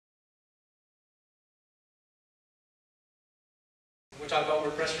talk about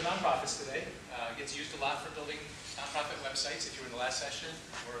WordPress for nonprofits today. It gets used a lot for building nonprofit websites if you were in the last session,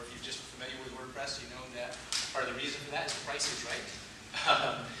 or if you're just familiar with WordPress, you know that part of the reason for that is the price is right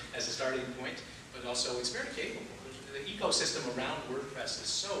as a starting point, but also it's very capable. The ecosystem around WordPress is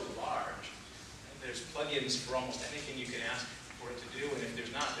so large. There's plugins for almost anything you can ask for it to do, and if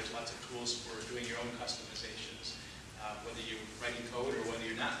there's not, there's lots of tools for doing your own customizations. Whether you're writing code or whether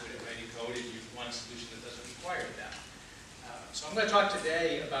you're not good at writing code and you want a solution that doesn't require that. So I'm going to talk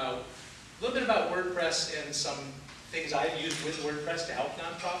today about a little bit about WordPress and some things I've used with WordPress to help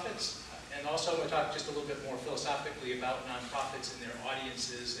nonprofits. And also I'm going to talk just a little bit more philosophically about nonprofits and their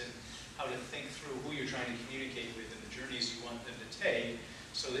audiences and how to think through who you're trying to communicate with and the journeys you want them to take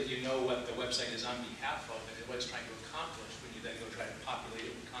so that you know what the website is on behalf of and what it's trying to accomplish when you then go try to populate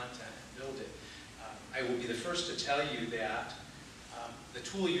it with content and build it. I will be the first to tell you that the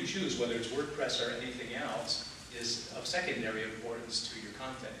tool you choose, whether it's WordPress or anything else, is of secondary importance to your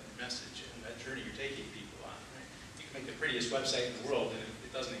content and your message and that journey you're taking people on. Right? You can make the prettiest website in the world, and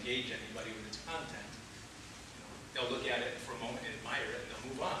if it doesn't engage anybody with its content, they'll look at it for a moment and admire it, and they'll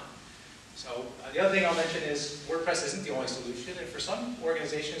move on. So the other thing I'll mention is WordPress isn't the only solution, and for some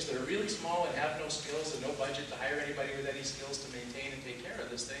organizations that are really small and have no skills and no budget to hire anybody with any skills to maintain and take care of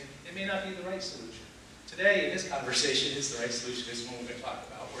this thing, it may not be the right solution. Today, in this conversation, it's the right solution. This is what we're going to talk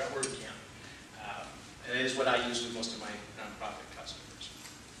about. We're at WordCamp. And it is what I use with most of my nonprofit customers.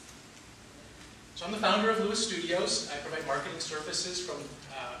 So I'm the founder of Lewis Studios. I provide marketing services from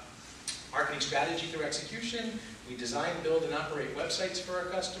marketing strategy through execution. We design, build, and operate websites for our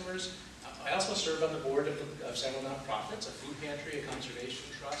customers. I also serve on the board of several nonprofits, a food pantry, a conservation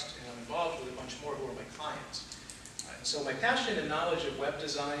trust, and I'm involved with a bunch more who are my clients. And so my passion and knowledge of web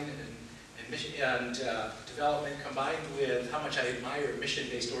design and development combined with how much I admire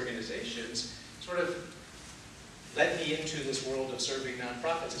mission-based organizations sort of led me into this world of serving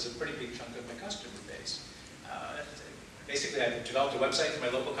nonprofits as a pretty big chunk of my customer base. Basically, I developed a website for my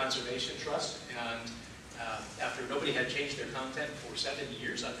local conservation trust, and after nobody had changed their content for 7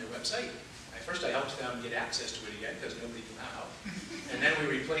 years on their website, first I helped them get access to it again because nobody knew how. And then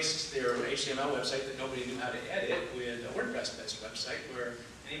we replaced their HTML website that nobody knew how to edit with a WordPress-based website where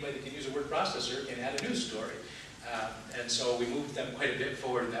anybody that can use a word processor can add a news story. And so we moved them quite a bit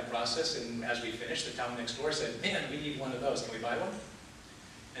forward in that process, and as we finished, the town next door said, man, we need one of those, can we buy one?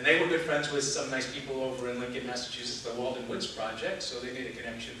 And they were good friends with some nice people over in Lincoln, Massachusetts, the Walden Woods Project, so they made a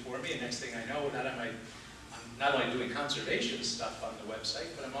connection for me, and next thing I know, I'm not only doing conservation stuff on the website,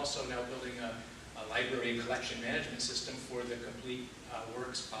 but I'm also now building a library and collection management system for the complete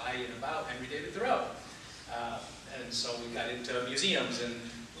works by and about Henry David Thoreau. And so we got into museums and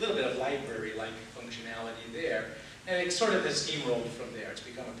a little bit of library-like functionality there. And it sort of has steamrolled from there. It's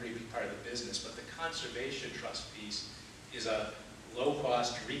become a pretty big part of the business. But the conservation trust piece is a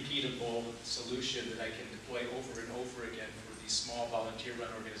low-cost, repeatable solution that I can deploy over and over again for these small volunteer-run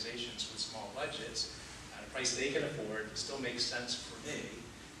organizations with small budgets at a price they can afford. It still makes sense for me.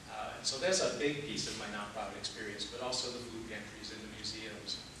 And so that's a big piece of my nonprofit experience, but also the food pantries and the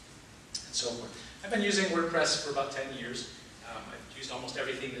museums and so forth. I've been using WordPress for about 10 years. I've used almost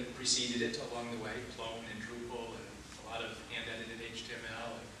everything that preceded it along the way, Clone and Drupal and a lot of hand-edited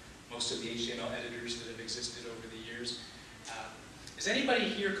HTML and most of the HTML editors that have existed over the years. Is anybody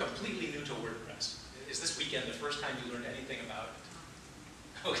here completely new to WordPress? Is this weekend the first time you learned anything about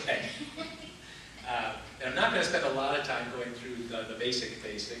it? Okay. And I'm not going to spend a lot of time going through the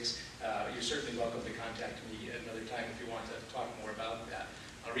basics. You're certainly welcome to contact me at another time if you want to talk more about that.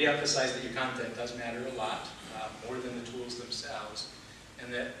 I'll reemphasize that your content does matter a lot, more than the tools themselves,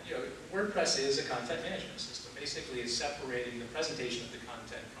 and that WordPress is a content management system. Basically, it's separating the presentation of the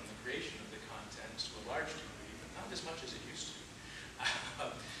content from the creation of the content to a large degree, but not as much as it used to.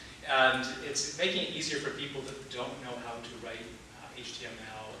 And it's making it easier for people that don't know how to write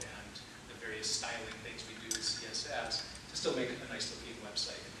HTML and the various styling things we do with CSS to still make a nice looking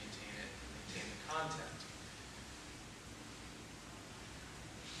website and maintain it, and maintain the content.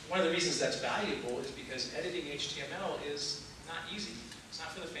 One of the reasons that's valuable is because editing HTML is not easy. It's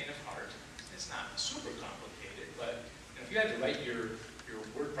not for the faint of heart. It's not super complicated, but if you had to write your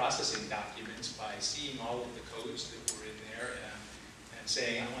word processing documents by seeing all of the codes that were in there and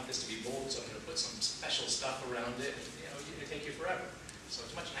saying, I want this to be bold, so I'm going to put some special stuff around it, it'd take you forever. So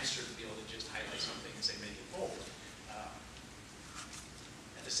it's much nicer to be able to just highlight something and say, make it bold.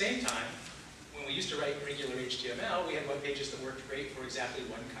 At the same time, when we used to write regular HTML, we had web pages that worked great for exactly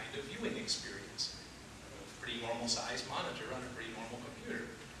one kind of viewing experience. A pretty normal sized monitor on a pretty normal computer.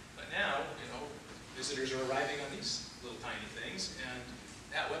 But now, visitors are arriving on these little tiny things, and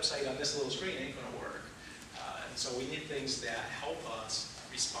that website on this little screen ain't going to work. And so we need things that help us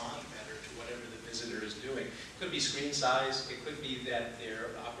respond better to whatever the visitor is doing. It could be screen size. It could be that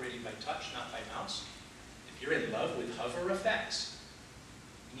they're operating by touch, not by mouse. If you're in love with hover effects,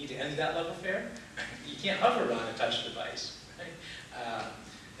 you need to end that love affair. You can't hover on a touch device, right?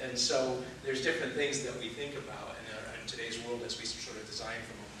 And so there's different things that we think about in today's world as we sort of design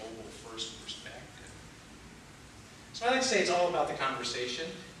from a mobile-first perspective. So I like to say it's all about the conversation.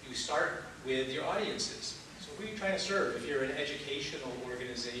 You start with your audiences. So who are you trying to serve? If you're an educational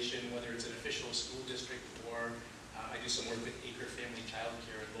organization, whether it's an official school district or I do some work with Acre Family Child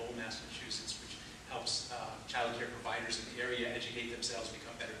Care in Lowell, Massachusetts, which helps child care providers in the area educate themselves,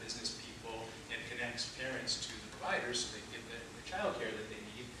 become better business people, and connects parents to the providers so they get the child care that they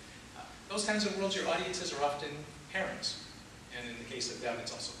need. Those kinds of worlds, your audiences are often parents. And in the case of them,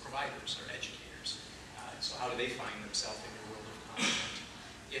 it's also providers or educators. So how do they find themselves in your world of content?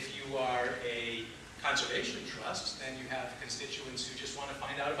 If you are a conservation trust, then you have constituents who just want to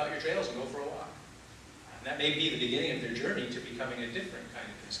find out about your trails and go for a walk. And that may be the beginning of their journey to becoming a different kind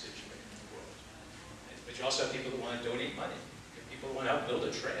of constituent in the world. But you also have people that want to donate money. People who want to help build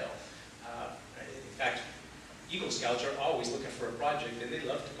a trail. In fact, Eagle Scouts are always looking for a project, and they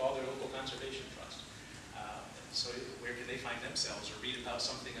love to call their local conservation trust. So where can they find themselves or read about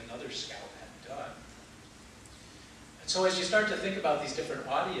something another scout had done? And so as you start to think about these different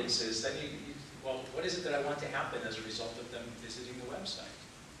audiences, then well, what is it that I want to happen as a result of them visiting the website?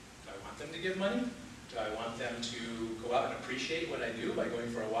 Do I want them to give money? Do I want them to go out and appreciate what I do by going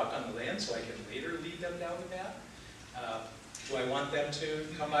for a walk on the land so I can later lead them down the path? Do I want them to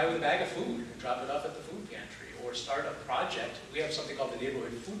come by with a bag of food and drop it off at the food pantry or start a project? We have something called the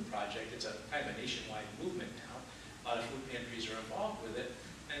Neighborhood Food Project. It's a kind of a nationwide movement now. A lot of food pantries are involved with it.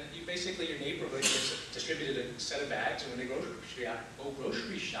 And basically your neighborhood gets distributed a set of bags, and when they go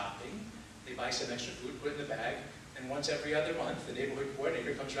grocery shopping, they buy some extra food, put it in the bag, and once every other month, the neighborhood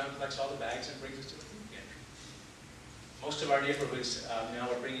coordinator comes around, collects all the bags, and brings us to the food pantry. Most of our neighborhoods now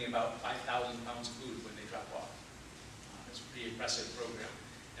are bringing about 5,000 pounds of food when they drop off. It's a pretty impressive program.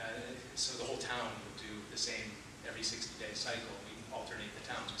 So the whole town will do the same every 60-day cycle. We alternate the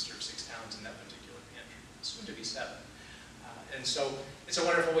towns. We serve 6 towns in that particular pantry, soon to be 7. And so it's a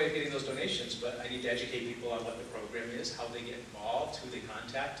wonderful way of getting those donations, but I need to educate people on what the program is, how they get involved, who they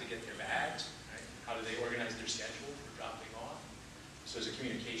contact to get their bags, right? How do they organize their schedule for dropping off. So there's a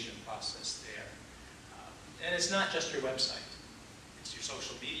communication process there. And it's not just your website. It's your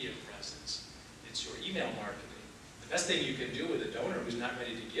social media presence. It's your email marketing. The best thing you can do with a donor who's not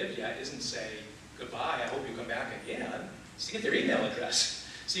ready to give yet isn't say, goodbye, I hope you come back again. It's to get their email address.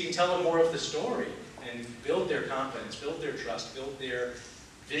 So you can tell them more of the story and build their confidence, build their trust, build their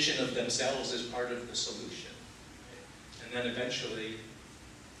vision of themselves as part of the solution. Right? And then eventually,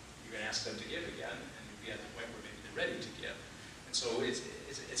 you're going to ask them to give again, and you'll be at the point where maybe they're ready to give. And so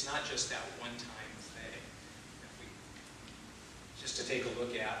it's not just that one-time thing. Just to take a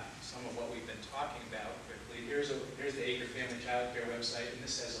look at some of what we've been talking about quickly, here's the Acre Family Child Care website, and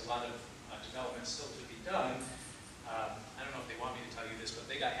this says a lot of development still to be done. I don't know if they want me to tell you this, but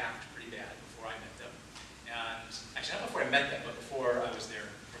they got hacked pretty bad before I met them. And actually, not before I met them, but before I was their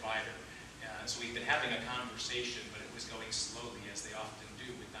provider. And so we've been having a conversation, but it was going slowly, as they often do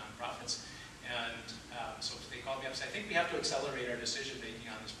with nonprofits. And so they called me up and said, I think we have to accelerate our decision-making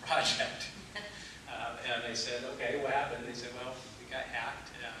on this project. And I said, okay, what happened? They said, well, we got hacked.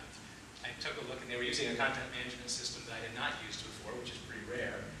 And I took a look, and they were using a content management system that I had not used before, which is pretty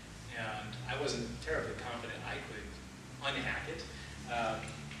rare. And I wasn't terribly confident I could unhack it.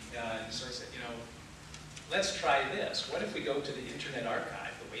 And so I said, let's try this. What if we go to the Internet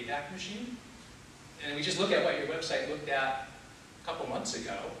Archive, the Wayback Machine, and we just look at what your website looked at a couple months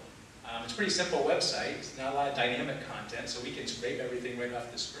ago. It's a pretty simple website. It's not a lot of dynamic content, so we can scrape everything right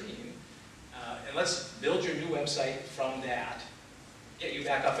off the screen. And let's build your new website from that, get you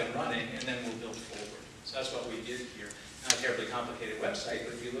back up and running, and then we'll build forward. So that's what we did here. Not a terribly complicated website,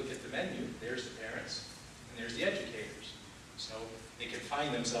 but if you look at the menu, there's the parents, and there's the educators. So they can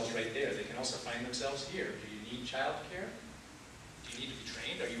find themselves right there. They can also find themselves here. Do you need child care? Do you need to be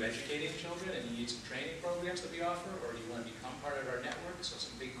trained? Are you educating children and you need some training programs that we offer? Or do you want to become part of our network? So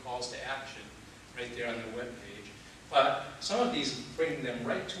some big calls to action right there on the webpage. But some of these bring them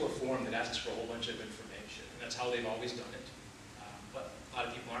right to a form that asks for a whole bunch of information. And that's how they've always done it. But a lot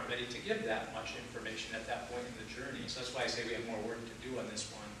of people aren't ready to give that much information at that point in the journey. So that's why I say we have more work to do on this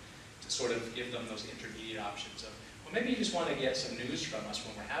one to sort of give them those intermediate options of, well, maybe you just want to get some news from us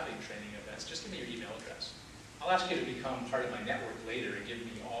when we're having training events. Just give me your email address. I'll ask you to become part of my network later and give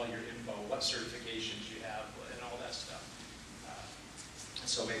me all your info, what certifications you have, and all that stuff.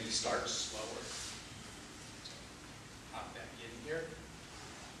 So maybe start slower. pop back in here.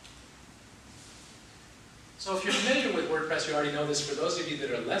 So if you're familiar with WordPress, you already know this. For those of you that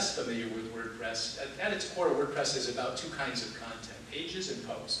are less familiar with WordPress, at its core, WordPress is about two kinds of content, pages and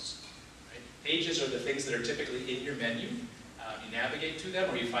posts. Right? Pages are the things that are typically in your menu. You navigate to them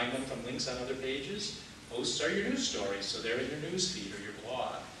or you find them from links on other pages. Posts are your news stories, so they're in your news feed or your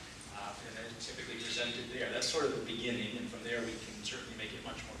blog. And they're typically presented there. That's sort of the beginning, and from there we can certainly make it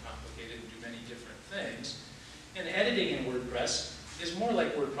much more complicated and do many different things. And editing in WordPress is more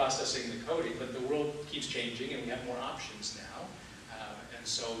like word processing the coding, but the world keeps changing and we have more options now. And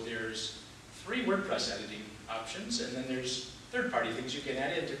so there's 3 WordPress editing options, and then there's third-party things you can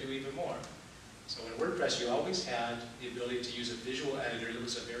add in to do even more. So in WordPress, you always had the ability to use a visual editor that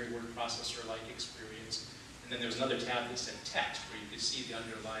was a very word processor-like experience. And then there was another tab that said text, where you could see the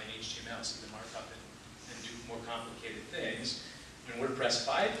underlying HTML, see the markup, and do more complicated things. When WordPress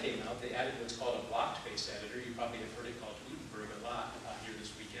 5 came out, they added what's called a block-based editor. You probably have heard it called Gutenberg a lot here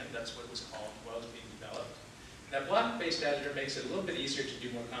this weekend. That's what it was called while it was being developed. And that block-based editor makes it a little bit easier to do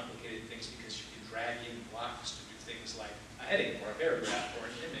more complicated things because you can drag in blocks to do things like a heading or a paragraph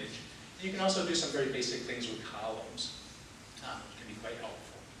or an image. And you can also do some very basic things with columns, which can be quite helpful.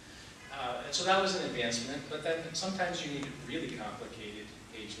 And so that was an advancement, but then sometimes you need really complicated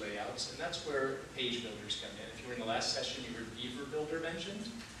page layouts, and that's where page builders come in. If you were in the last session, you heard Beaver Builder mentioned.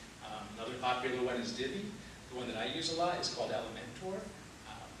 Another popular one is Divi. The one that I use a lot is called Elementor,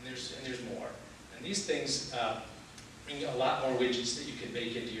 and there's more. And these things bring a lot more widgets that you can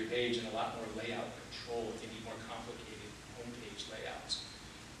bake into your page and a lot more layout control if you need more complicated homepage layouts.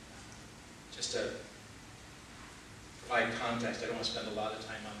 Just to provide context, I don't want to spend a lot of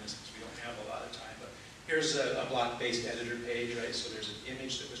time on this because we don't have a lot of time, but here's a block-based editor page, right? So there's an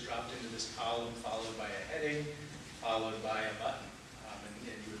image that was dropped into this column, followed by a heading, followed by a button.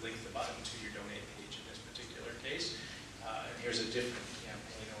 And you would link the button to your donate page in this particular case. And here's a different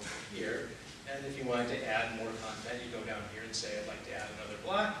campaign over here. And if you wanted to add more content, you go down here and say, I'd like to add another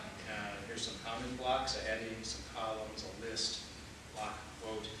block. Here's some common blocks, a heading, some columns, a list, block,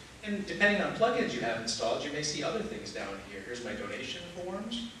 quote. And depending on plugins you have installed, you may see other things down here. Here's my donation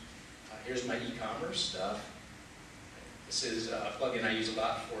forms. Here's my e-commerce stuff. This is a plugin I use a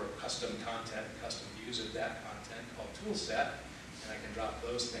lot for custom content, custom views of that content called Toolset. And I can drop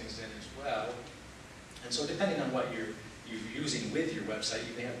those things in as well. And so depending on what you're using with your website,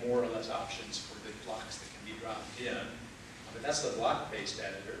 you may have more or less options for the blocks that can be dropped in. But that's the block-based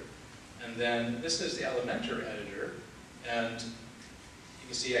editor. And then this is the Elementor editor. And you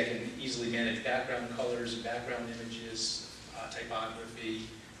can see I can easily manage background colors and background images, typography.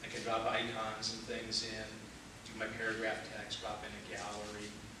 I can drop icons and things in, do my paragraph text, drop in a gallery.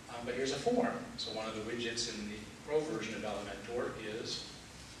 But here's a form. So one of the widgets in the Pro version of Elementor is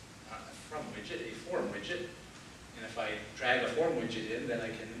not a from widget, a form widget. And if I drag a form widget in, then I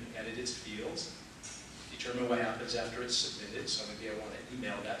can edit its fields, determine what happens after it's submitted. So maybe I want to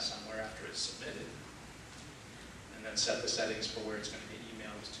email that somewhere after it's submitted. And then set the settings for where it's going to be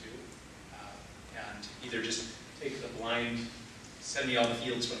emailed to. And either just take the blind, send me all the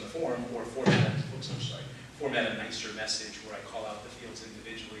fields from the form, or format a nicer message where I call out the fields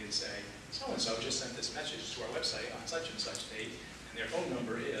individually and say, so-and-so just sent this message to our website on such and such date, and their phone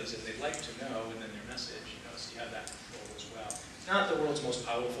number is, if they'd like to know, and then their message, so you have that control as well. It's not the world's most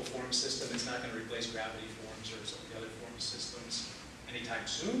powerful form system. It's not going to replace Gravity Forms or some of the other form systems anytime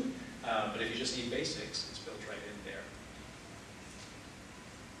soon, but if you just need basics, it's built right in there.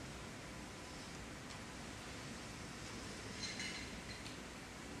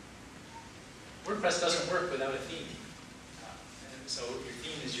 WordPress doesn't work without a theme. And so your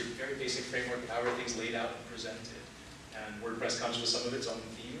theme is your very basic framework of how everything's laid out and presented. And WordPress comes with some of its own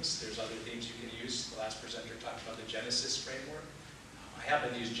themes. There's other themes you can use. The last presenter talked about the Genesis framework. I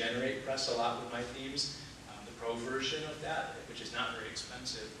happen to use GeneratePress a lot with my themes, the Pro version of that, which is not very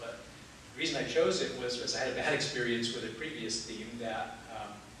expensive. But the reason I chose it was I had a bad experience with a previous theme that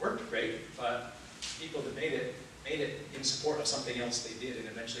worked great, but people that made it in support of something else they did, and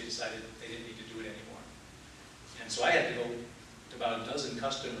eventually decided they didn't need to do it anymore. And so I had to go to about a dozen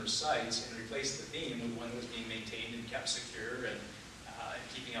customer sites and replace the theme with one that was being maintained and kept secure and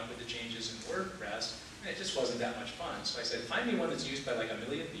keeping up with the changes in WordPress, and it just wasn't that much fun. So I said, find me one that's used by like 1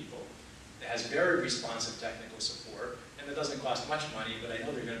 million people, that has very responsive technical support, and that doesn't cost much money, but I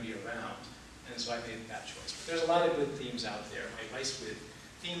know they're going to be around. And so I made that choice. But there's a lot of good themes out there. My advice with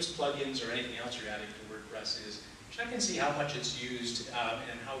themes, plugins, or anything else you're adding to WordPress is check and see how much it's used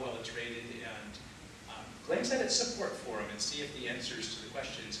and how well it's rated, and glance at its support forum and see if the answers to the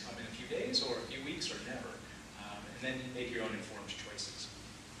questions come in a few days or a few weeks or never, and then make your own informed choices.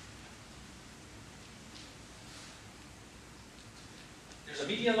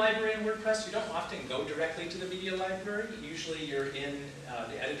 media library in WordPress, you don't often go directly to the media library. Usually you're in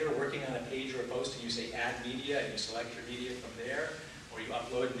the editor working on a page or a post and you say add media and you select your media from there, or you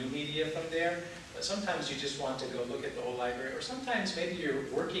upload new media from there. But sometimes you just want to go look at the whole library, or sometimes maybe you're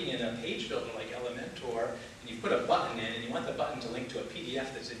working in a page builder like Elementor and you put a button in and you want the button to link to a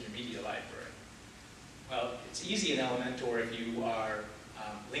PDF that's in your media library. Well, it's easy in Elementor if you are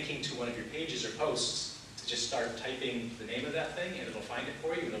linking to one of your pages or posts to just start typing the name of that thing and it'll find it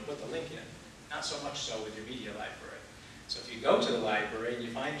for you and it'll put the link in. Not so much so with your media library. So if you go to the library and you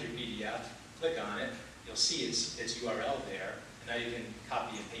find your PDF, click on it, you'll see its URL there, and now you can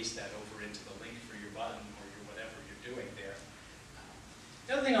copy and paste that over into the link for your button or your whatever you're doing there.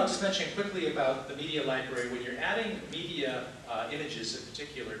 The other thing I'll just mention quickly about the media library, when you're adding media images in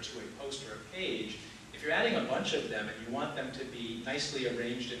particular to a post or a page, if you're adding a bunch of them and you want them to be nicely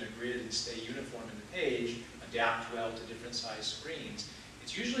arranged in a grid and stay uniform in the page, adapt well to different size screens,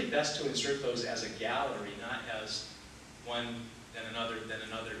 it's usually best to insert those as a gallery, not as one, then another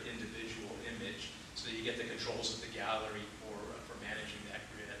individual image, so that you get the controls of the gallery for managing that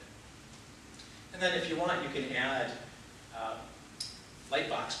grid. And then if you want, you can add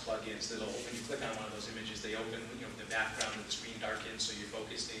Lightbox plugins that'll, when you click on one of those images, they open, the background of the screen darkens so your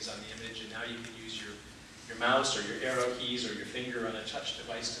focus stays on the image, and now you can use your mouse or your arrow keys or your finger on a touch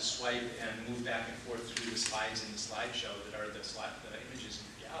device to swipe and move back and forth through the slides in the slideshow that are the images in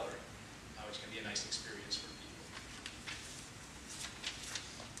your gallery, which can be a nice experience for people.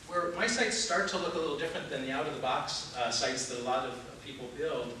 Where my sites start to look a little different than the out-of-the-box sites that a lot of people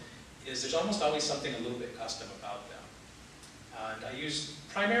build is there's almost always something a little bit custom about them. And I use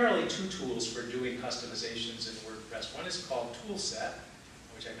primarily two tools for doing customizations in WordPress. One is called Toolset,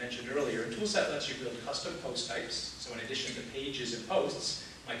 which I mentioned earlier. And Toolset lets you build custom post types. So in addition to pages and posts,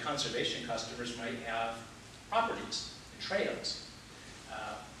 my conservation customers might have properties and trails.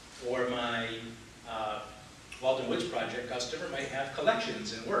 Or my Walden Woods project customer might have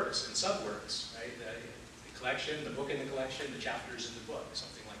collections and works and subworks, right? The collection, the book in the collection, the chapters in the book,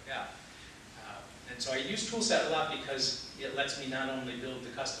 something like that. And so I use Toolset a lot because it lets me not only build the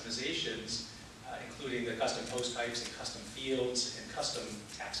customizations, including the custom post types and custom fields and custom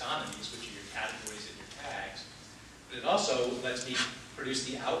taxonomies, which are your categories and your tags, but it also lets me produce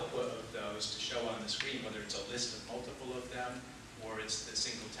the output of those to show on the screen, whether it's a list of multiple of them or it's the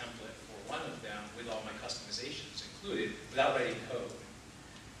single template for one of them with all my customizations included without writing code.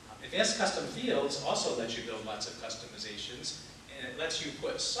 Advanced custom fields also lets you build lots of customizations, and it lets you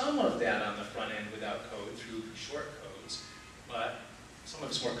put some of that on the front end without code through short codes, but some of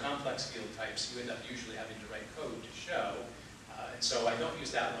its more complex field types, you end up usually having to write code to show, and so I don't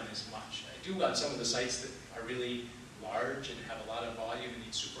use that one as much. I do on some of the sites that are really large and have a lot of volume and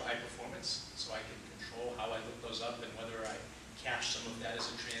need super high performance, so I can control how I look those up and whether I cache some of that as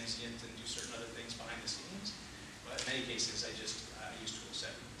a transient and do certain other things behind the scenes. But in many cases, I just use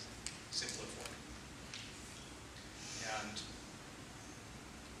Toolset, simpler for me. And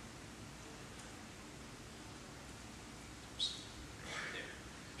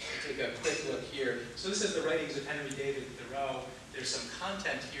take a quick look here. So this is the writings of Henry David Thoreau. There's some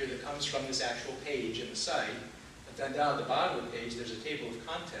content here that comes from this actual page in the site. But then down at the bottom of the page, there's a table of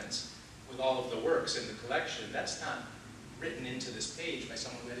contents with all of the works in the collection. That's not written into this page by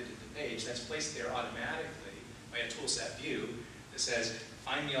someone who edited the page. That's placed there automatically by a Toolset view that says,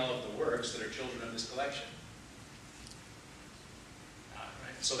 find me all of the works that are children of this collection.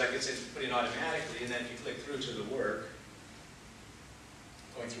 Right? So that gets put in automatically, and then if you click through to the work,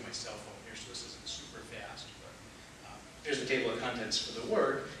 going through my cell phone here, so this isn't super fast, but here's the table of contents for the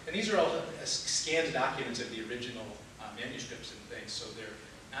work. And these are all scanned documents of the original manuscripts and things, so they're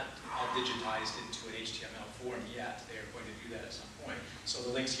not all digitized into an HTML form yet. They're going to do that at some point. So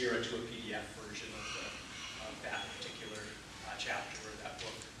the links here are to a PDF version of that particular chapter or that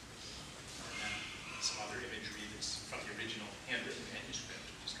book. And then some other imagery that's from the original handwritten manuscript,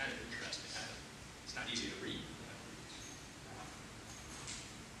 which is kind of interesting. It's not easy to read.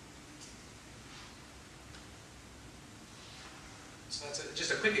 So that's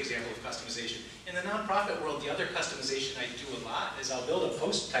just a quick example of customization. In the nonprofit world, the other customization I do a lot is I'll build a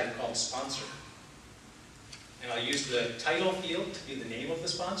post type called sponsor. And I'll use the title field to be the name of the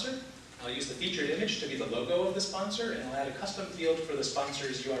sponsor. I'll use the featured image to be the logo of the sponsor, and I'll add a custom field for the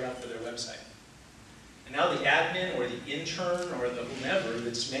sponsor's URL for their website. And now the admin or the intern or the whomever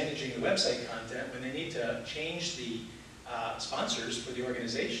that's managing the website content, when they need to change the sponsors for the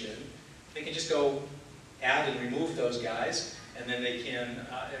organization, they can just go add and remove those guys, and then they can,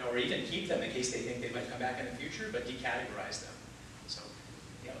 or even keep them in case they think they might come back in the future, but decategorize them. So,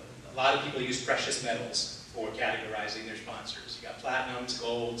 a lot of people use precious metals for categorizing their sponsors. You got platinums,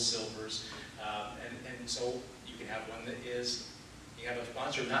 golds, silvers, and so you can have one that is, you have a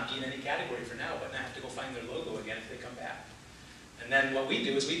sponsor not be in any category for now, but not have to go find their logo again if they come back. And then what we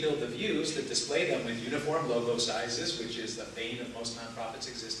do is we build the views that display them with uniform logo sizes, which is the bane of most nonprofits'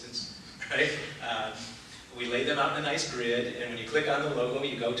 existence, right? We lay them out in a nice grid, and when you click on the logo,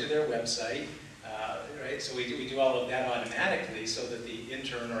 you go to their website, right? So we do all of that automatically so that the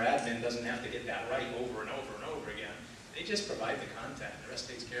intern or admin doesn't have to get that right over and over and over again. They just provide the content, the rest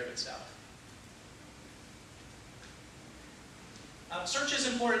takes care of itself. Search is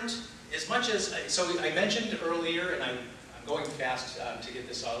important as much as, so I mentioned earlier, and I'm going fast to get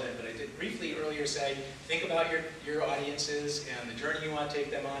this all in, but I did briefly earlier say, think about your audiences and the journey you want to take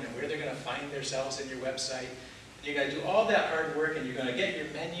them on and where they're going to find themselves in your website. And you're going to do all that hard work, and you're going to get your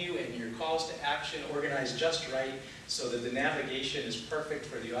menu and your calls to action organized just right so that the navigation is perfect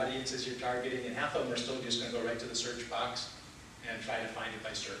for the audiences you're targeting, and half of them are still just going to go right to the search box and try to find it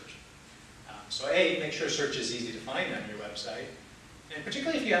by search. So A, make sure search is easy to find on your website. And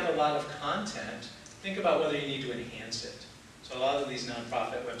particularly if you have a lot of content, think about whether you need to enhance it. So a lot of these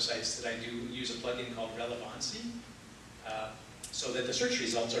nonprofit websites that I do use a plugin called Relevancy, so that the search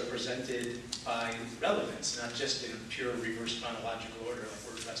results are presented by relevance, not just in pure reverse chronological order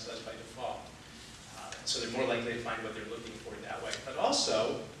like WordPress does by default. So they're more likely to find what they're looking for that way. But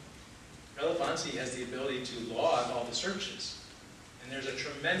also, Relevancy has the ability to log all the searches. And there's a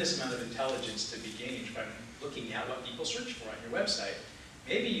tremendous amount of intelligence to be gained from looking at what people search for on your website.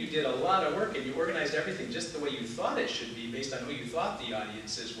 Maybe you did a lot of work and you organized everything just the way you thought it should be based on who you thought the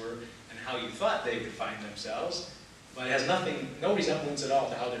audiences were and how you thought they would find themselves, but it has no resemblance at all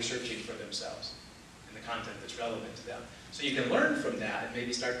to how they're searching for themselves and the content that's relevant to them. So you can learn from that and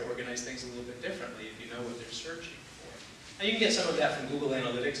maybe start to organize things a little bit differently if you know what they're searching for. Now you can get some of that from Google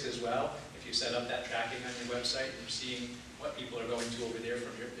Analytics as well. If you set up that tracking on your website and you're seeing what people are going to over there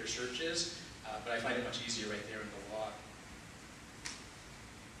from their searches, but I find it much easier right there in the log.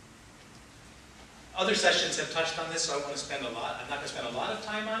 Other sessions have touched on this, so I want to spend I'm not going to spend a lot of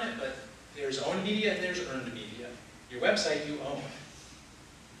time on it, but there's owned media and there's earned media. Your website you own.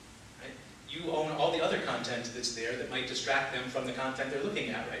 Right? You own all the other content that's there that might distract them from the content they're looking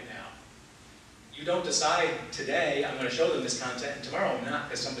at right now. You don't decide today, I'm going to show them this content, and tomorrow I'm not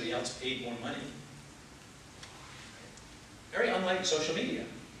because somebody else paid more money. Very unlike social media.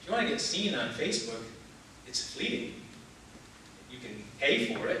 If you want to get seen on Facebook, it's fleeting. You can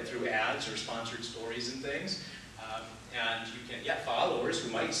pay for it through ads or sponsored stories and things. And you can get followers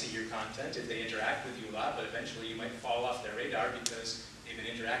who might see your content if they interact with you a lot, but eventually you might fall off their radar because they've been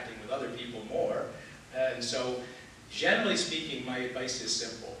interacting with other people more. And so, generally speaking, my advice is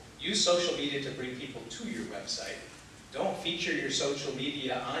simple. Use social media to bring people to your website. Don't feature your social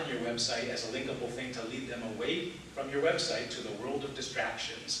media on your website as a linkable thing to lead them away from your website to the world of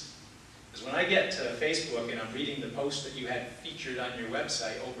distractions. Because when I get to Facebook and I'm reading the post that you had featured on your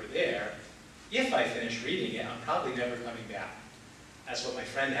website over there, if I finish reading it, I'm probably never coming back. That's what my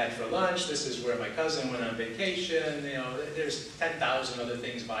friend had for lunch, this is where my cousin went on vacation, you know, there's 10,000 other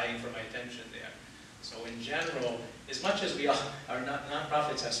things vying for my attention there. So in general, as much as we all, our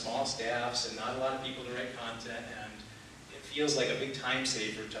nonprofits have small staffs and not a lot of people to write content, and it feels like a big time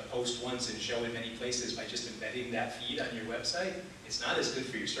saver to post once and show in many places by just embedding that feed on your website, it's not as good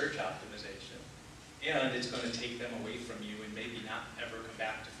for your search optimization. And it's going to take them away from you and maybe not ever come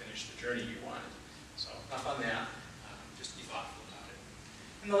back to finish the journey you wanted. So enough on that, just be thoughtful about it.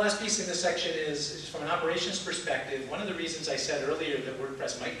 And the last piece in this section is from an operations perspective, one of the reasons I said earlier that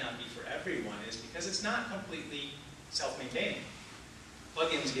WordPress might not be for everyone is because it's not completely self-maintaining.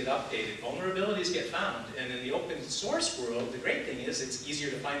 Plugins get updated, vulnerabilities get found, and in the open source world, the great thing is it's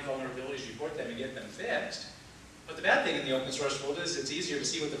easier to find vulnerabilities, report them, and get them fixed. But the bad thing in the open source world is it's easier to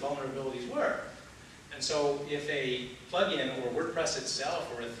see what the vulnerabilities were. And so if a plugin or WordPress itself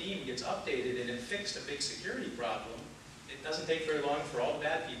or a theme gets updated and it fixed a big security problem, it doesn't take very long for all the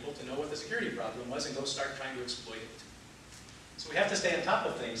bad people to know what the security problem was and go start trying to exploit it. So we have to stay on top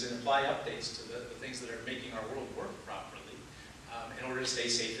of things and apply updates to the things that are making our world work properly in order to stay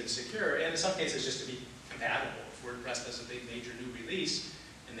safe and secure, and in some cases just to be compatible. If WordPress does a big major new release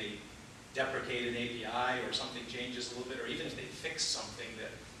and they deprecate an API or something changes a little bit, or even if they fix something that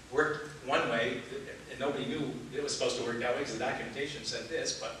worked one way and nobody knew it was supposed to work that way because the documentation said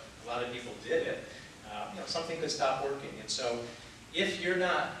this, but a lot of people did it, something could stop working. And so if you're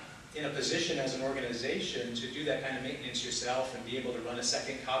not in a position as an organization to do that kind of maintenance yourself and be able to run a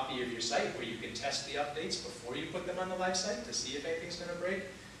second copy of your site where you can test the updates before you put them on the live site to see if anything's going to break,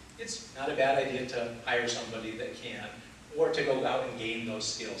 it's not a bad idea to hire somebody that can, or to go out and gain those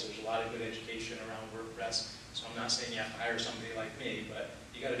skills. There's a lot of good education around WordPress, so I'm not saying you have to hire somebody like me, but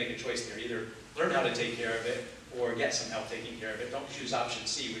you got to make a choice there. Either learn how to take care of it or get some help taking care of it. Don't choose option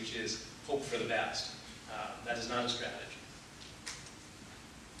C, which is hope for the best. That is not a strategy.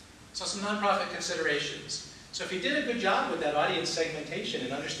 So some nonprofit considerations. So if you did a good job with that audience segmentation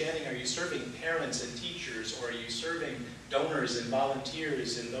and understanding, are you serving parents and teachers, or are you serving donors and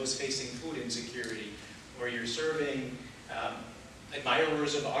volunteers and those facing food insecurity, or you're serving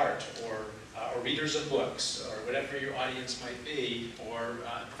admirers of art, or readers of books, or whatever your audience might be, or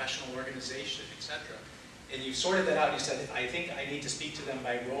professional organization, etc. And you sorted that out and you said, I think I need to speak to them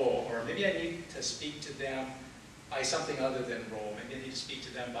by role, or maybe I need to speak to them by something other than role. Maybe I need to speak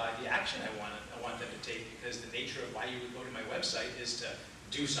to them by the action I want them to take, because the nature of why you would go to my website is to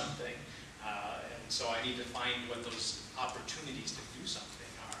do something. And so I need to find what those opportunities to do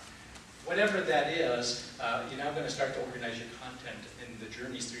something are. Whatever that is, you're now going to start to organize your content and the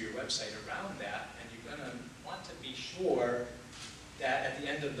journeys through your website around that, and you're going to want to be sure that at the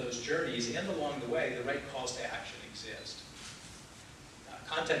end of those journeys and along the way, the right calls to action exist.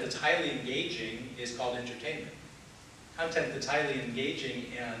 Content that's highly engaging is called entertainment. Content that's highly engaging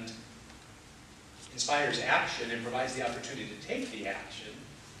and inspires action and provides the opportunity to take the action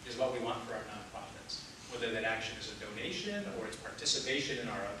is what we want for our nonprofits. Whether that action is a donation, or it's participation in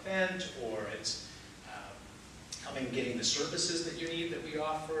our event, or it's coming and getting the services that you need that we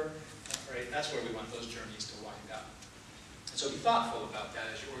offer, right? That's where we want those journeys to wind up. And so be thoughtful about that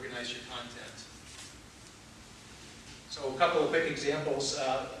as you organize your content. So a couple of quick examples.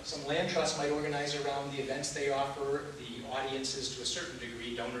 Some land trusts might organize around the events they offer, the audiences to a certain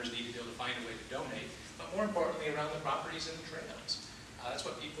degree. Donors need to be able to find a way to donate, but more importantly around the properties and the trails. That's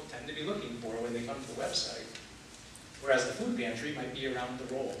what people tend to be looking for when they come to the website. Whereas the food pantry might be around the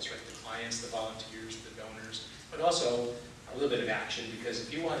roles, right? The clients, the volunteers, the donors, but also a little bit of action, because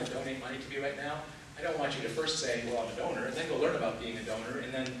if you want to donate money to me right now, I don't want you to first say, well, I'm a donor, and then go learn about being a donor,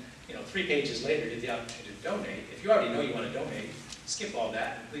 and then 3 pages later get the opportunity to donate. If you already know you want to donate, skip all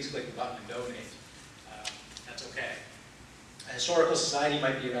that and please click the button and donate. That's okay. A historical society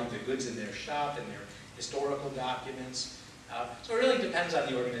might be around the goods in their shop and their historical documents. So it really depends on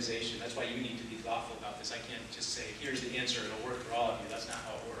the organization. That's why you need to be thoughtful about this. I can't just say, here's the answer, it'll work for all of you. That's not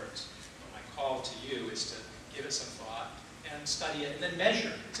how it works. But my call to you is to give it some thought and study it and then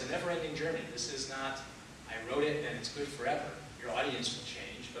measure. It's a never-ending journey. This is not, I wrote it and it's good forever. Your audience will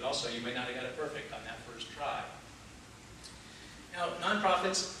change, but also you may not have got it perfect on that first try. Now,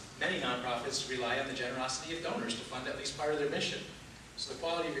 many nonprofits rely on the generosity of donors to fund at least part of their mission. So the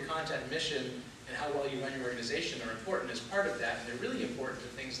quality of your content and mission and how well you run your organization are important as part of that, and they're really important to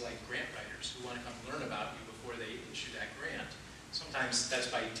things like grant writers who want to come learn about you before they issue that grant. Sometimes that's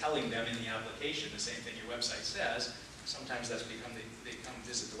by telling them in the application the same thing your website says. Sometimes that's because they come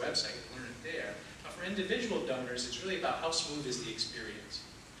visit the website and learn it there. But for individual donors, it's really about how smooth is the experience.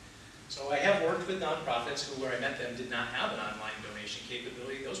 So I have worked with nonprofits who, where I met them, did not have an online donation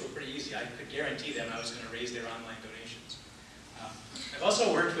capability. Those were pretty easy. I could guarantee them I was going to raise their online donations. I've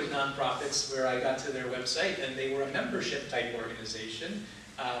also worked with nonprofits where I got to their website and they were a membership type organization.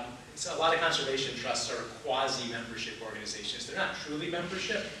 So a lot of conservation trusts are quasi-membership organizations. They're not truly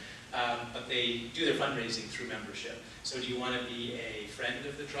membership, but they do their fundraising through membership. So do you want to be a friend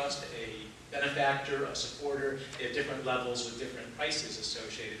of the trust, a benefactor, a supporter? They have different levels with different prices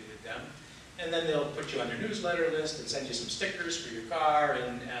associated with them. And then they'll put you on their newsletter list and send you some stickers for your car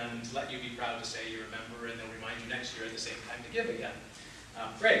and let you be proud to say you're a member, and they'll remind you next year at the same time to give again.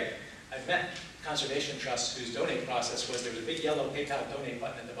 Great. I've met conservation trusts whose donate process was there was a big yellow PayPal donate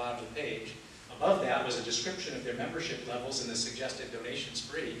button at the bottom of the page. Above that was a description of their membership levels and the suggested donations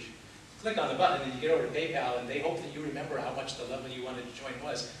for each. Click on the button and you get over to PayPal, and they hope that you remember how much the level you wanted to join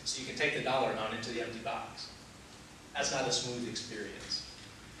was, so you can take the dollar amount into the empty box. That's not a smooth experience.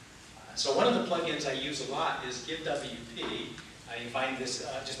 So one of the plugins I use a lot is GiveWP. You can find this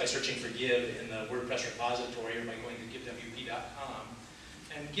just by searching for Give in the WordPress repository or by going to givewp.com.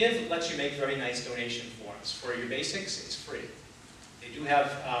 And Give lets you make very nice donation forms. For your basics, it's free. They do have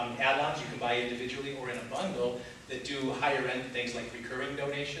add-ons you can buy individually or in a bundle that do higher-end things like recurring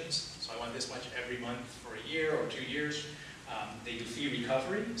donations. So I want this much every month for a year or 2 years. They do fee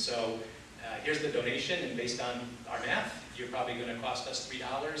recovery. So here's the donation, and based on our math, you're probably going to cost us $3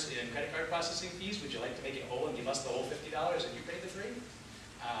 in credit card processing fees. Would you like to make it whole and give us the whole $50 and you pay the $3?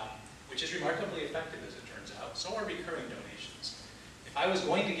 Which is remarkably effective, as it turns out. So are recurring donations. If I was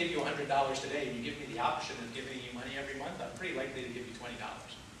going to give you $100 today and you give me the option of giving you money every month, I'm pretty likely to give you $20. A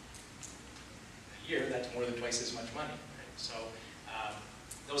year, that's more than twice as much money. Right? So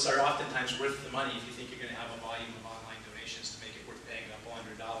those are oftentimes worth the money if you think you're going to have a volume of online donations donations to make it worth paying a couple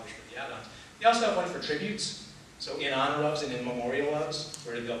 $100 for the add-ons. They also have one for tributes. So in honor ofs and in memorial ofs,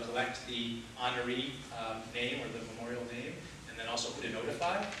 where they'll collect the honoree name or the memorial name, and then also who to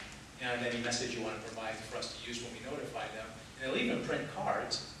notify, and any message you want to provide for us to use when we notify them. And they'll even print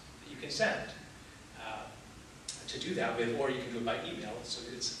cards that you can send to do that with, or you can do it by email, so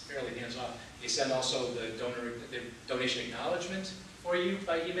it's fairly hands-off. They send also the donation acknowledgement for you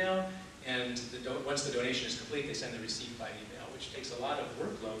by email, and once the donation is complete, they send the receipt by email, which takes a lot of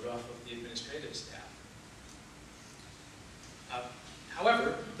workload off of the administrative staff.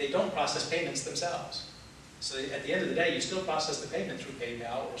 However, they don't process payments themselves. So at the end of the day, you still process the payment through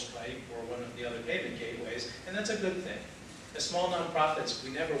PayPal or Stripe or one of the other payment gateways, and that's a good thing. As small nonprofits,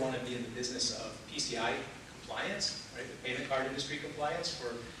 we never want to be in the business of PCI compliance, right? The payment card industry compliance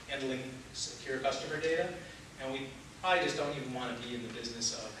for handling secure customer data, and we probably just don't even want to be in the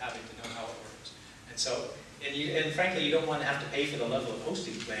business of having to know how it works. And so, and frankly, you don't want to have to pay for the level of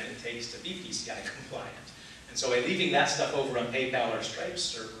hosting plan it takes to be PCI compliant. And so by leaving that stuff over on PayPal or Stripe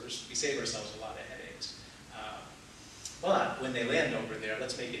servers, we save ourselves a lot of headaches. But when they land over there,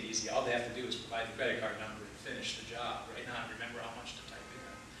 let's make it easy. All they have to do is provide the credit card number and finish the job, right? Not remember how much to type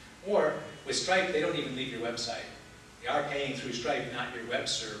in. Or with Stripe, they don't even leave your website. They are paying through Stripe, not your web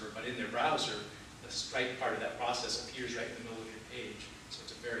server, but in their browser, the Stripe part of that process appears right in the middle of your page. So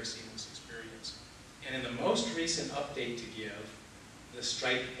it's a very seamless experience. And in the most recent update to give, the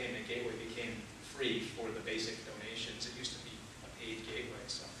Stripe payment gateway became free for the basic donations. It used to be a paid gateway,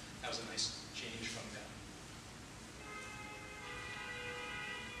 so that was a nice change from them.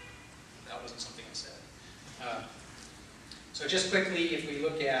 That wasn't something I said. So just quickly, if we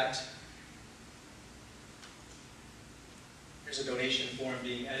look at, here's a donation form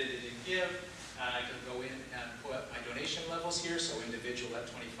being edited in Give. I can go in and put my donation levels here, so individual at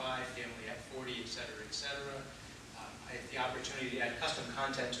 25, family at 40, et cetera, et cetera. I have the opportunity to add custom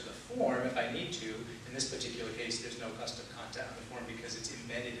content to the form if I need to. In this particular case, there's no custom content on the form because it's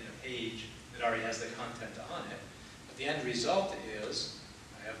embedded in a page that already has the content on it. But the end result is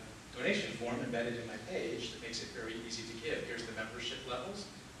I have a donation form embedded in my page that makes it very easy to give. Here's the membership levels.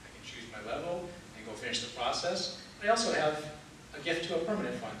 I can choose my level and go finish the process. I also have a gift to a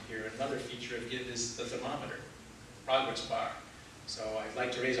permanent fund here. Another feature of Give is the thermometer, progress bar. So I'd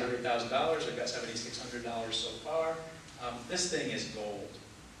like to raise $100,000. I've got $7,600 so far. This thing is gold.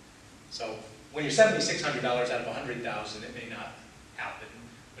 So when you're $7,600 out of $100,000, it may not happen.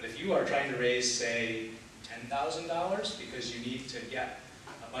 But if you are trying to raise, say, $10,000 because you need to get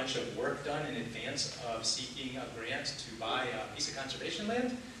a bunch of work done in advance of seeking a grant to buy a piece of conservation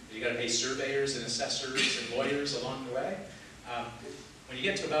land, you got to pay surveyors and assessors and lawyers along the way. When you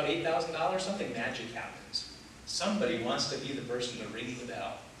get to about $8,000, something magic happens. Somebody wants to be the person to ring the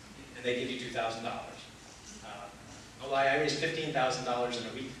bell, and they give you $2,000. No lie, I raised $15,000 in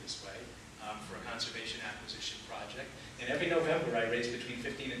a week this way for a conservation acquisition project. And every November, I raise between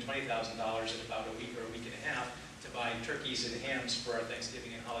 $15,000 and $20,000 in about a week or a week and a half to buy turkeys and hams for our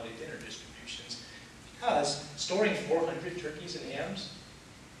Thanksgiving and holiday dinner distributions. Because storing 400 turkeys and hams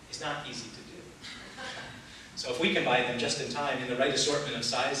is not easy to do. So if we can buy them just in time in the right assortment of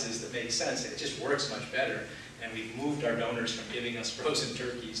sizes that make sense, it just works much better. And we've moved our donors from giving us frozen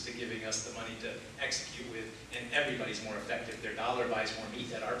turkeys to giving us the money to execute with, and everybody's more effective. Their dollar buys more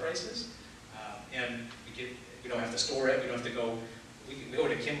meat at our prices, and we don't have to store it. We don't have to go. We can go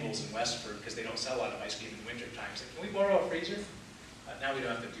to Kimball's in Westford because they don't sell a lot of ice cream in the winter time. So can we borrow a freezer? Now we don't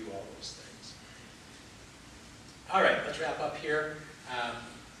have to do all those things. All right, let's wrap up here.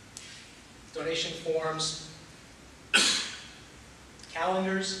 Donation forms.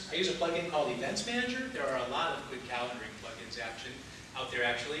 Calendars. I use a plugin called Events Manager. There are a lot of good calendaring plugins out there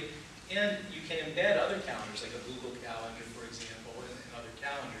actually. And you can embed other calendars, like a Google Calendar, for example, and other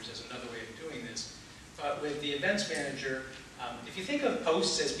calendars as another way of doing this. But with the Events Manager, if you think of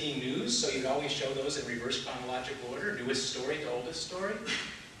posts as being news, so you'd always show those in reverse chronological order, newest story to oldest story,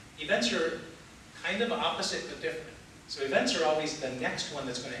 events are kind of opposite but different. So events are always the next one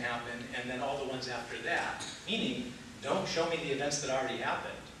that's going to happen, and then all the ones after that, meaning don't show me the events that already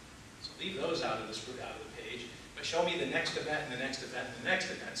happened. So leave those out of the page, but show me the next event and the next event and the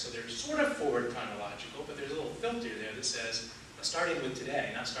next event. So they're sort of forward chronological, but there's a little filter there that says, starting with today,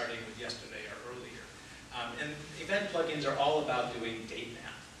 not starting with yesterday or earlier. And event plugins are all about doing date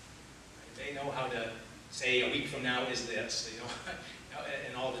math. Right? They know how to say a week from now is this, you know,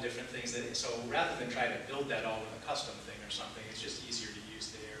 and all the different things that. So rather than try to build that all with a custom thing or something, it's just easier to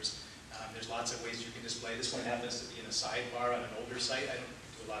use theirs. There's lots of ways you can display. This one happens to be in a sidebar on an older site. I don't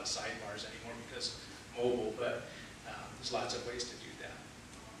do a lot of sidebars anymore because mobile, but there's lots of ways to do that.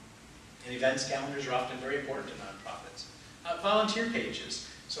 And events calendars are often very important to nonprofits. Volunteer pages.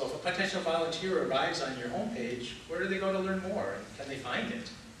 So if a potential volunteer arrives on your homepage, where do they go to learn more? And can they find it?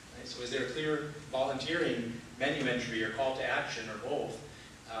 Right? So is there a clear volunteering menu entry or call to action or both,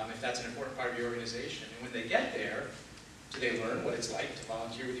 if that's an important part of your organization? And when they get there, do they learn what it's like to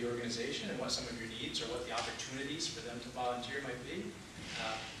volunteer with the organization and what some of your needs or what the opportunities for them to volunteer might be?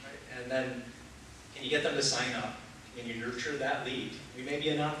 Right? And then, can you get them to sign up? Can you nurture that lead? We may be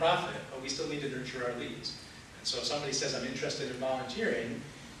a nonprofit, but we still need to nurture our leads. And so if somebody says, I'm interested in volunteering,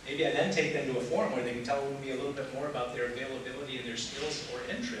 maybe I then take them to a forum where they can tell me a little bit more about their availability and their skills or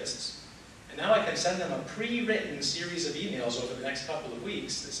interests. And now I can send them a pre-written series of emails over the next couple of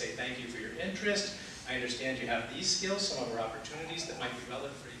weeks that say, thank you for your interest. I understand you have these skills. Some of our opportunities that might be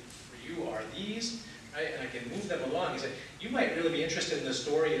relevant for you are these. Right? And I can move them along and say, you might really be interested in the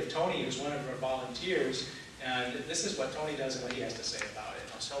story of Tony, who's one of our volunteers, and this is what Tony does and what he has to say about it.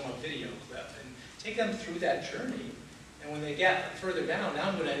 I'll show them a video clip and take them through that journey. And when they get further down, now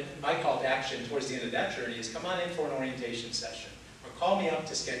I'm going to, my call to action towards the end of that journey is come on in for an orientation session, or call me up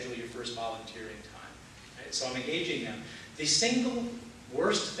to schedule your first volunteering time. Right? So I'm engaging them. The single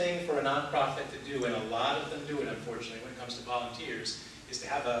worst thing for a nonprofit to do, and a lot of them do it unfortunately when it comes to volunteers, is to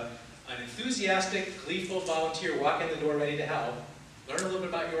have an enthusiastic, gleeful volunteer walk in the door ready to help, learn a little bit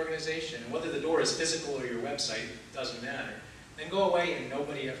about your organization, and whether the door is physical or your website, doesn't matter, then go away and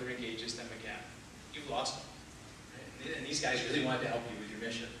nobody ever engages them again. You've lost them. Right? And these guys really wanted to help you with your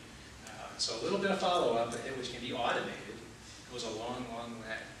mission. So a little bit of follow-up, which can be automated, goes a long, long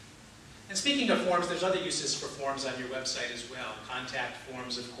way. And speaking of forms, there's other uses for forms on your website as well. Contact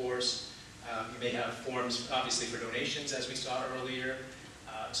forms, of course. You may have forms, obviously, for donations, as we saw earlier.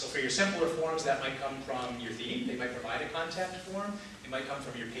 So for your simpler forms, that might come from your theme. They might provide a contact form. It might come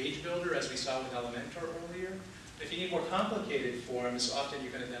from your page builder, as we saw with Elementor earlier. But if you need more complicated forms, often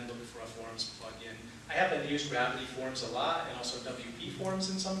you're going to then look for a forms plugin. I happen to use Gravity Forms a lot, and also WP Forms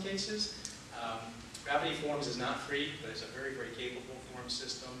in some cases. Gravity Forms is not free, but it's a very, very capable form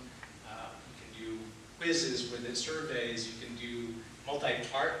system. You can do quizzes with it, surveys. You can do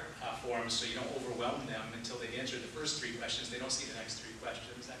multi-part forms so you don't overwhelm them until they've answered the first 3 questions. They don't see the next 3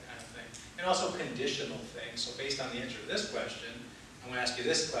 questions, that kind of thing. And also conditional things. So based on the answer to this question, I'm going to ask you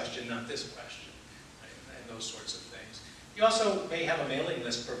this question, not this question. Right? And those sorts of things. You also may have a mailing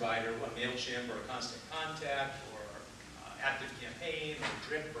list provider, a MailChimp or a Constant Contact or ActiveCampaign or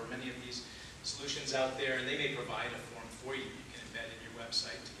Drip or many of these solutions out there, and they may provide a form for you you can embed in your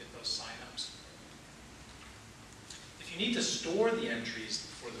website to get those signups. If you need to store the entries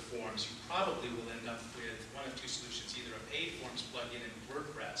for the forms, you probably will end up with one of 2 solutions, either a paid forms plugin in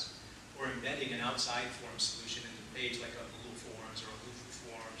WordPress or embedding an outside form solution into the page like a Google Forms or a Google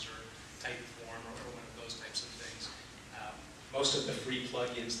Forms or Typeform or one of those types of things. Most of the free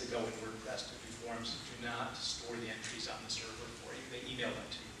plugins that go in WordPress to do forms do not store the entries on the server for you. They email them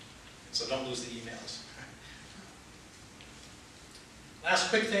to you. So don't lose the emails. Last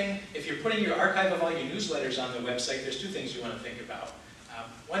quick thing, if you're putting your archive of all your newsletters on the website, there's 2 things you want to think about.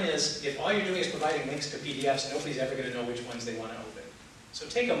 One is, if all you're doing is providing links to PDFs, nobody's ever going to know which ones they want to open. So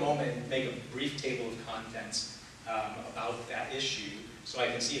take a moment and make a brief table of contents about that issue so I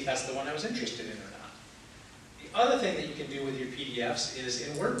can see if that's the one I was interested in or not. The other thing that you can do with your PDFs is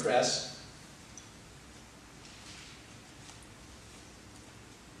in WordPress,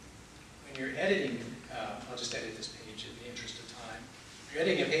 when you're editing, I'll just edit this page in the interest of time. If you're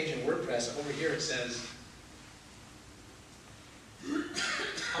editing a page in WordPress, over here it says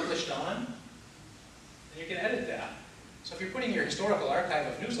published on, and you can edit that. So if you're putting your historical archive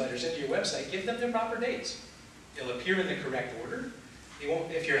of newsletters into your website, give them their proper dates. They'll appear in the correct order. They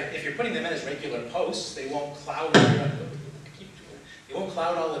won't, if you're putting them in as regular posts, they won't cloud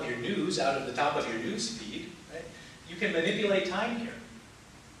all of your news out of the top of your news feed. Right? You can manipulate time here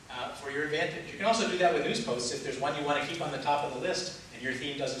for your advantage. You can also do that with news posts if there's one you want to keep on the top of the list and your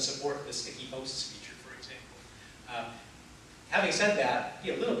theme doesn't support the sticky posts feature, for example. Having said that,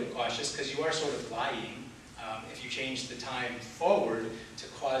 be a little bit cautious because you are sort of lying if you change the time forward to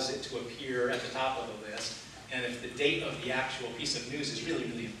cause it to appear at the top of the list. And if the date of the actual piece of news is really,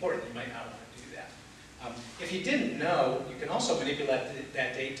 really important, you might not want to do that. If you didn't know, you can also manipulate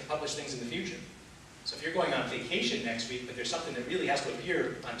that date to publish things in the future. So if you're going on vacation next week, but there's something that really has to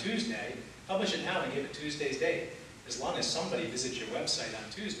appear on Tuesday, publish it now and give it Tuesday's date. As long as somebody visits your website on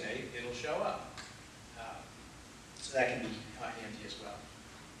Tuesday, it'll show up. So that can be handy as well.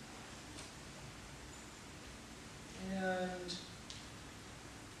 And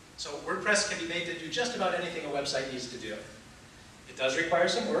so WordPress can be made to do just about anything a website needs to do. It does require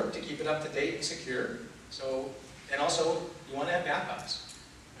some work to keep it up to date and secure. And also, you want to have backups.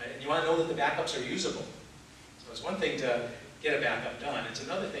 Right? And you want to know that the backups are usable. So So it's one thing to get a backup done. It's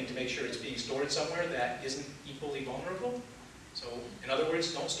another thing to make sure it's being stored somewhere that isn't equally vulnerable. So in other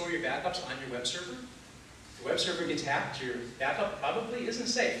words, don't store your backups on your web server. If your web server gets hacked, your backup probably isn't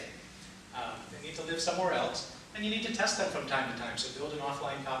safe. They need to live somewhere else, and you need to test them from time to time. So build an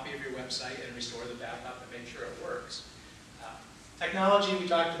offline copy of your website and restore the backup and make sure it works. Technology we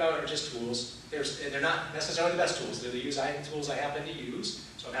talked about are just tools. They're not necessarily the best tools. They're the tools I happen to use,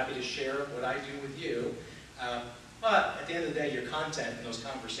 so I'm happy to share what I do with you. But at the end of the day, your content and those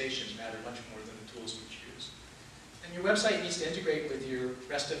conversations matter much more than the tools we choose. And your website needs to integrate with your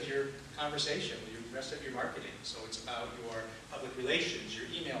rest of your conversation, with your rest of your marketing. So it's about your public relations, your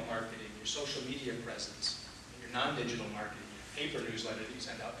email marketing, your social media presence, your non-digital marketing, your paper newsletter that you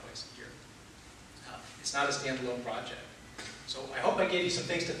send out twice a year. It's not a standalone project. So I hope I gave you some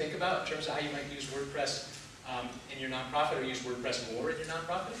things to think about in terms of how you might use WordPress in your nonprofit, or use WordPress more in your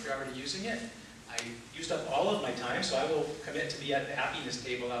nonprofit if you're already using it. I used up all of my time, so I will commit to be at the happiness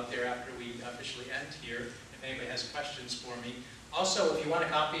table out there after we officially end here, if anybody has questions for me. Also, if you want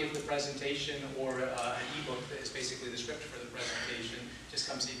a copy of the presentation or an ebook that is basically the script for the presentation, just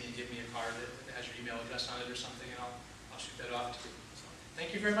come see me and give me a card that has your email address on it or something, and I'll shoot that off to you. So,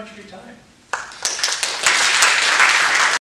 thank you very much for your time.